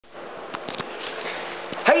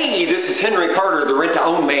you. This is Henry Carter, the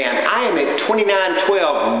rent-to-own man. I am at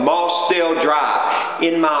 2912 Mossdale Drive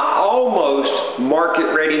in my almost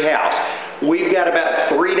market-ready house. We've got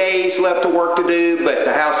about 3 days left of work to do, but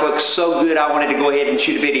the house looks so good I wanted to go ahead and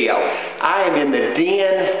shoot a video. I am in the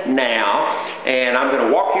den now, and I'm going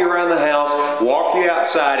to walk you around the house, walk you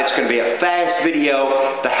outside. It's going to be a fast video.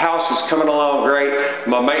 The house is coming along great.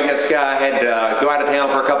 My maintenance guy had to go out of town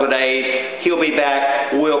for a couple of days. He'll be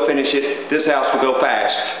back. We'll finish it. This house will go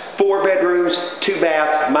fast. 4 bedrooms, 2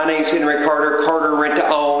 baths. My name's Henry Carter, Carter Rent to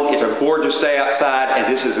Own. It's a gorgeous day outside, and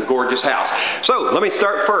this is a gorgeous house. So, let me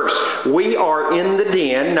start first. We are in the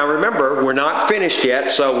den. Now remember, we're not finished yet,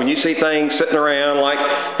 so when you see things sitting around like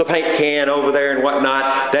the paint can over there and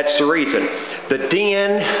whatnot, that's the reason. The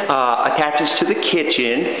den attaches to the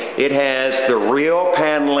kitchen. It has the real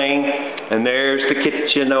paneling, and there's the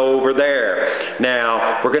kitchen over there.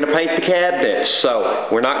 Now, we're going to paint the cabinets, so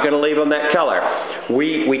we're not going to leave them that color.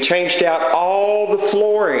 We changed out all the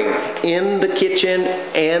flooring in the kitchen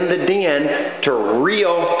and the den to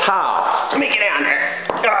real tile. Let me get down there.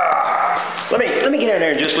 Let me get down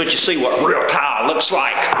there and just let you see what real tile looks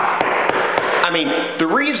like. I mean, the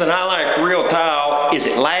reason I like real tile is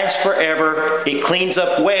it lasts forever, it cleans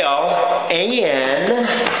up well, and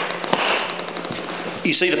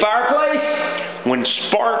you see the fireplace? When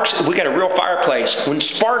sparks, we got a real fireplace. When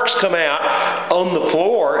sparks come out on the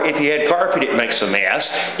floor, if you had carpet, it makes a mess.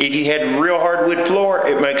 If you had real hardwood floor,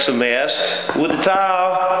 it makes a mess. With the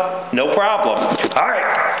tile, no problem. All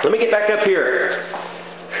right, let me get back up here.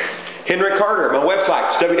 Henry Carter, my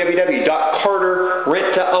website is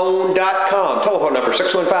www.carterrenttoown.com. Telephone number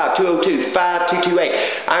 615-202-5228.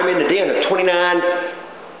 I'm in the den of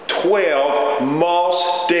 2912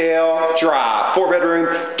 Mossdale Drive.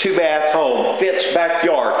 4-bedroom, 2-bath home. Fits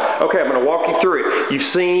backyard. Okay, I'm going to walk you through it.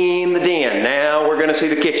 You've seen the den. Now we're going to see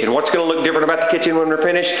the kitchen. What's going to look different about the kitchen when we're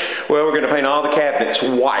finished? Well, we're going to paint all the cabinets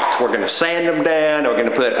white. We're going to sand them down. We're going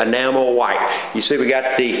to put enamel white. You see we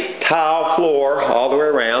got the tile floor all the way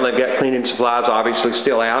around. They've got cleaning supplies obviously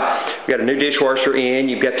still out. We've got a new dishwasher in.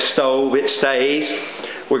 You've got the stove. It stays.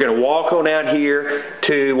 We're going to walk on out here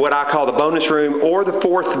to what I call the bonus room or the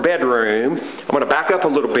 4th bedroom. I'm going to back up a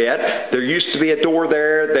little bit. There used to be a door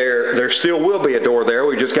there. There still will be a door there.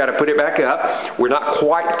 We just got to put it back up. We're not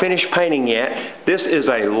quite finished painting yet. This is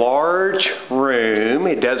a large room.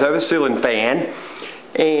 It does have a ceiling fan.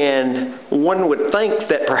 And one would think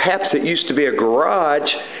that perhaps it used to be a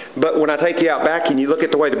garage, but when I take you out back and you look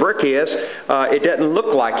at the way the brick is, it doesn't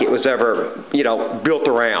look like it was ever, built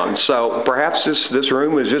around. So perhaps this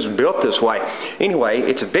room was just built this way. Anyway,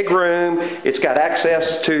 it's a big room. It's got access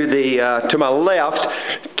to my left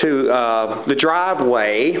to the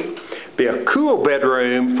driveway. Be a cool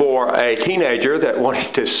bedroom for a teenager that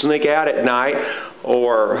wanted to sneak out at night,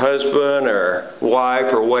 or husband or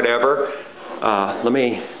wife or whatever.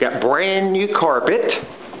 Got brand new carpet,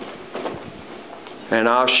 and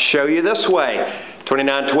I'll show you this way.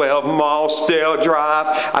 2912 Mossdale Drive.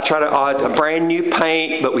 I try to brand new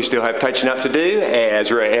paint, but we still have touching up to do, as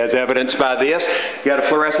evidenced by this. Got a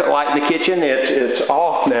fluorescent light in the kitchen. It's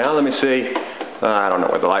off now. Let me see. I don't know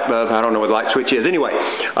where the light switch is. Anyway,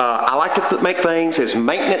 I like to make things as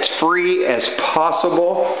maintenance-free as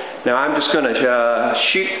possible. Now I'm just going to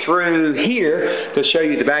shoot through here to show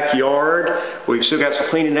you the backyard. We've still got some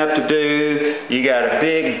cleaning up to do. You got a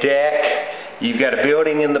big deck. You've got a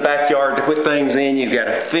building in the backyard to put things in. You've got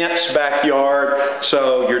a fenced backyard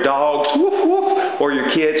so your dogs, woof, woof, or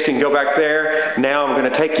your kids can go back there. Now I'm going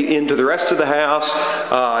to take you into the rest of the house.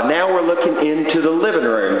 Now we're looking into the living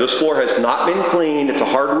room. This floor has not been cleaned. It's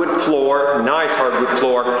a hardwood floor, nice hardwood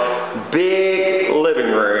floor. Big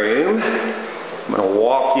living room. I'm going to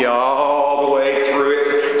walk you all the way through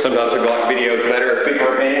it. Sometimes I like videos better if people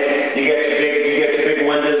are in it. You get your big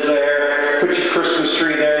windows there. Put your Christmas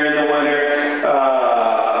tree there in the winter.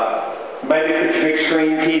 Maybe put your big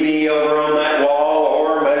screen TV over on that wall,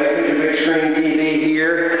 or maybe put your big screen TV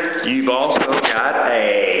here. You've also got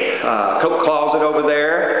a coat closet over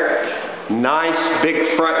there. Nice big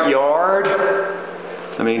front yard.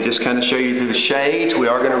 Let me just kind of show you through the shades. We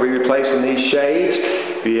are going to be replacing these shades.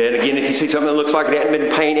 And again, if you see something that looks like it hasn't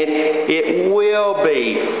been painted, it will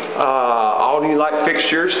be. All new light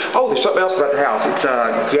fixtures. Oh, there's something else about the house. It's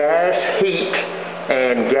gas heat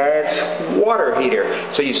and gas water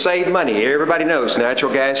heater. So you save money. Everybody knows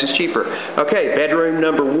natural gas is cheaper. Okay, bedroom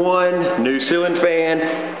number 1, new ceiling fan,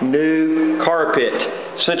 new carpet.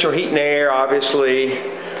 Central heat and air, obviously.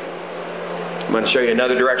 I'm going to show you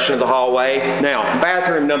another direction of the hallway. Now,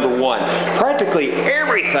 bathroom number 1. Practically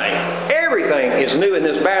everything everything is new in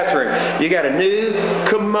this bathroom. You got a new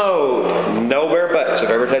commode. No bare butts. If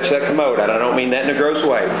I ever touch that commode, I don't mean that in a gross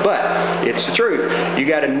way, but it's the truth. You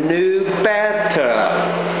got a new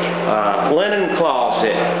bathtub, linen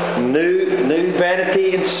closet, new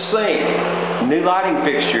vanity and sink, new lighting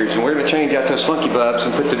fixtures, and we're going to change out those funky bulbs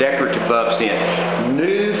and put the decorative bulbs in.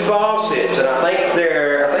 New faucets, and I think they're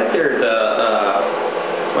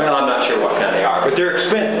well, I'm not sure what kind they are, but they're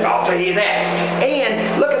expensive, I'll tell you that.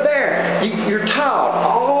 And look at there, you're tiled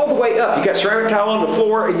all the way up. You got ceramic tile on the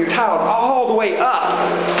floor, and you're tiled all the way up.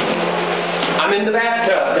 I'm in the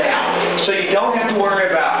bathtub now, so you don't have to worry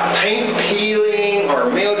about paint peeling or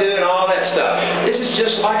mildew and all that stuff. This is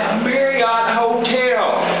just like a Marriott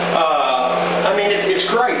hotel. I mean, it's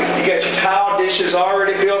great. You got your tile dishes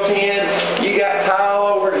already built in. You got tile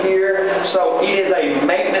over here, so it is a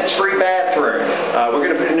maintenance-free bathroom. We're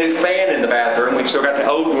going to put a new fan in the bathroom. We've still got the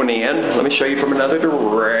old one in. Let me show you from another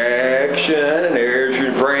direction. And there's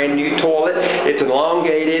your brand new toilet. It's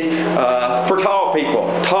elongated for tall people.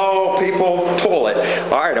 Tall people toilet.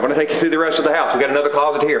 All right, I'm going to take you through the rest of the house. We've got another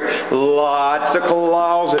closet here. Lots of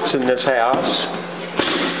closets in this house.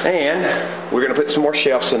 And we're going to put some more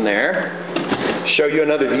shelves in there. Show you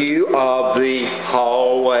another view of the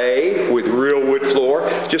hallway with real wood floor.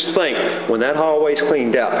 Just think, when that hallway's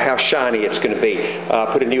cleaned up, how shiny it's going to be.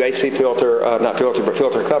 Put a new AC filter, not filter, but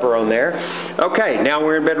filter cover on there. Okay, now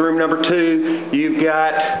we're in bedroom number 2. You've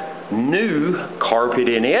got new carpet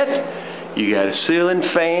in it. You got a ceiling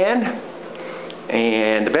fan.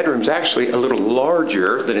 And the bedroom's actually a little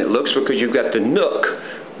larger than it looks because you've got the nook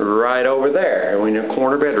right over there in the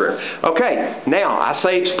corner bedroom. Okay, now I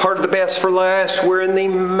saved part of the best for last. We're in the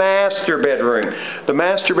master bedroom. The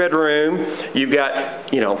master bedroom, you've got,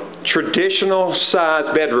 traditional size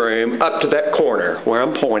bedroom up to that corner where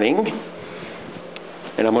I'm pointing.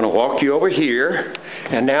 And I'm going to walk you over here,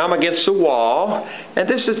 and now I'm against the wall, and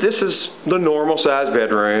this is the normal size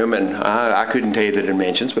bedroom, and I couldn't tell you the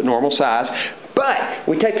dimensions, but normal size. But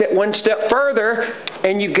we take that one step further,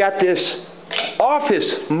 and you've got this office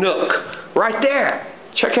nook right there.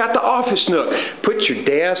 Check out the office nook. Put your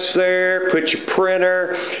desk there, put your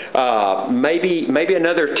printer, maybe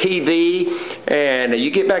another TV, and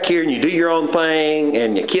you get back here and you do your own thing,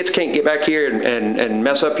 and your kids can't get back here and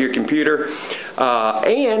mess up your computer.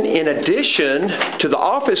 And in addition to the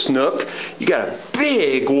office nook, you got a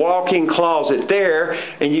big walk-in closet there,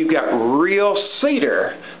 and you've got real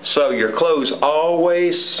cedar, so your clothes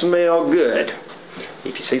always smell good.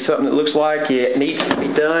 If you see something that looks like it needs to be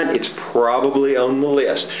done, it's probably on the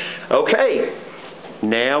list. Okay,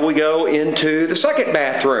 now we go into the second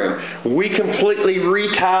bathroom. We completely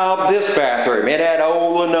retiled this bathroom. It had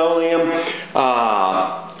old linoleum,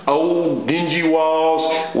 old dingy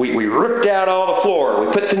walls. We ripped out all the floor. We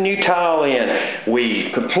put the new tile in. We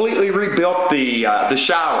completely rebuilt the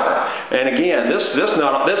shower. And again, this looks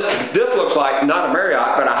like not a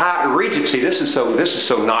Marriott, but a Hyatt Regency. This is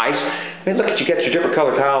so nice. And look at you got your different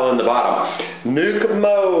color tile on the bottom. New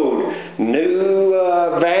commode, new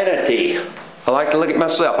vanity. I like to look at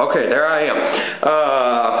myself. Okay, there I am.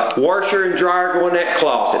 Washer and dryer go in that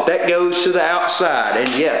closet. That goes to the outside.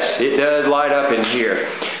 And yes, it does light up in here.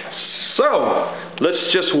 So, let's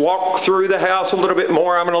just walk through the house a little bit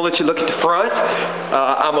more. I'm going to let you look at the front.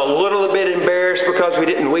 I'm a little bit embarrassed because we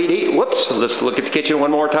didn't weed eat. Whoops. Let's look at the kitchen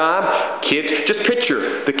one more time. Kids, just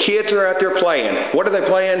picture, the kids are out there playing. What are they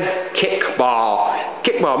playing? Kickball.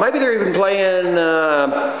 Kickball. Maybe they're even playing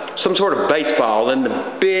some sort of baseball in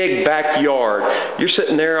the big backyard. You're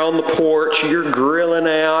sitting there on the porch. You're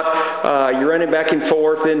grilling out. You're running back and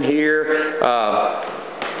forth in here.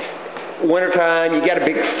 Wintertime, you got a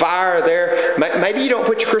big fire there. Maybe you don't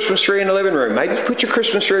put your Christmas tree in the living room. Maybe you put your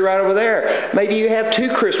Christmas tree right over there. Maybe you have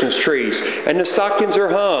 2 Christmas trees, and the stockings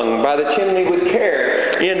are hung by the chimney with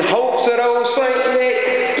care in hopes that old St.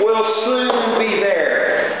 Nick will soon be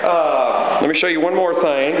there. Let me show you one more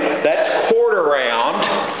thing. That's quarter round,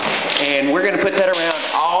 and we're going to put that around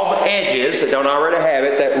all the edges that don't already have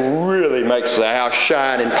it. That really makes the house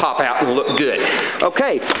shine and pop out and look good.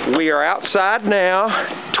 Okay, we are outside now.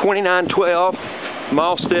 2912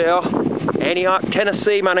 Mossdale, Antioch,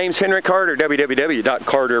 Tennessee. My name's Henry Carter,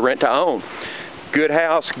 www.carterrenttoown. Good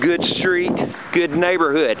house, good street, good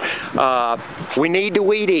neighborhood. We need to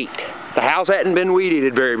weed eat. The house hadn't been weed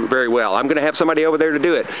eated very well. I'm going to have somebody over there to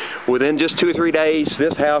do it. Within just 2 or 3 days,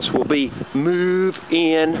 this house will be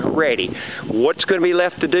move-in ready. What's going to be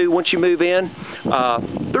left to do once you move in?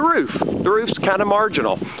 The roof. The roof's kind of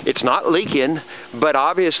marginal. It's not leaking, but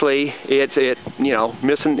obviously it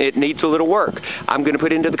needs a little work. I'm going to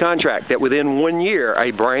put into the contract that within 1 year,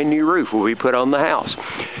 a brand new roof will be put on the house.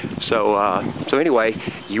 So anyway,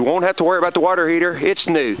 You won't have to worry about the water heater. It's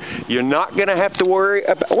new. You're not going to have to worry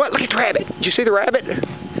about... What? Look at the rabbit. Did you see the rabbit?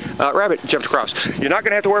 Rabbit jumped across. You're not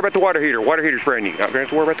going to have to worry about the water heater. Water heater's brand new. You're not going to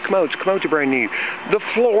have to worry about the commodes. Commodes are brand new. The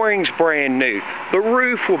flooring's brand new. The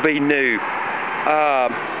roof will be new.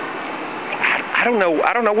 I don't know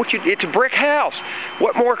what it's a brick house.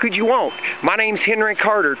 What more could you want? My name's Henry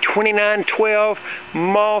Carter, 2912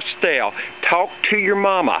 Mossdale. Talk to your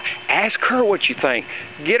mama. Ask her what you think.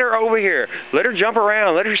 Get her over here. Let her jump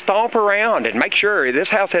around. Let her stomp around and make sure this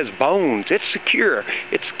house has bones. It's secure.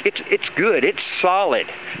 It's good. It's solid.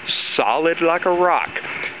 Solid like a rock.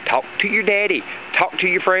 Talk to your daddy. Talk to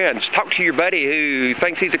your friends. Talk to your buddy who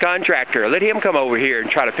thinks he's a contractor. Let him come over here and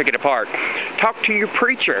try to pick it apart. Talk to your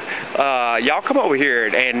preacher. Y'all come over here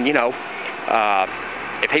and you know,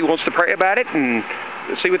 if he wants to pray about it and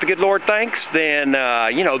see what the good Lord thinks, then,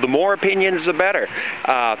 you know, the more opinions, the better.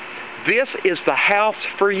 This is the house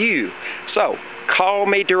for you. So call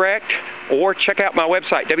me direct or check out my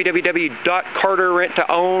website,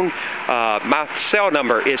 www.carterrenttoown. My cell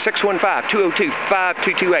number is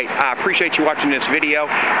 615-202-5228. I appreciate you watching this video.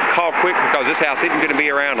 Call quick because this house isn't going to be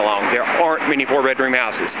around long. There aren't many 4-bedroom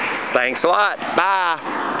houses. Thanks a lot. Bye.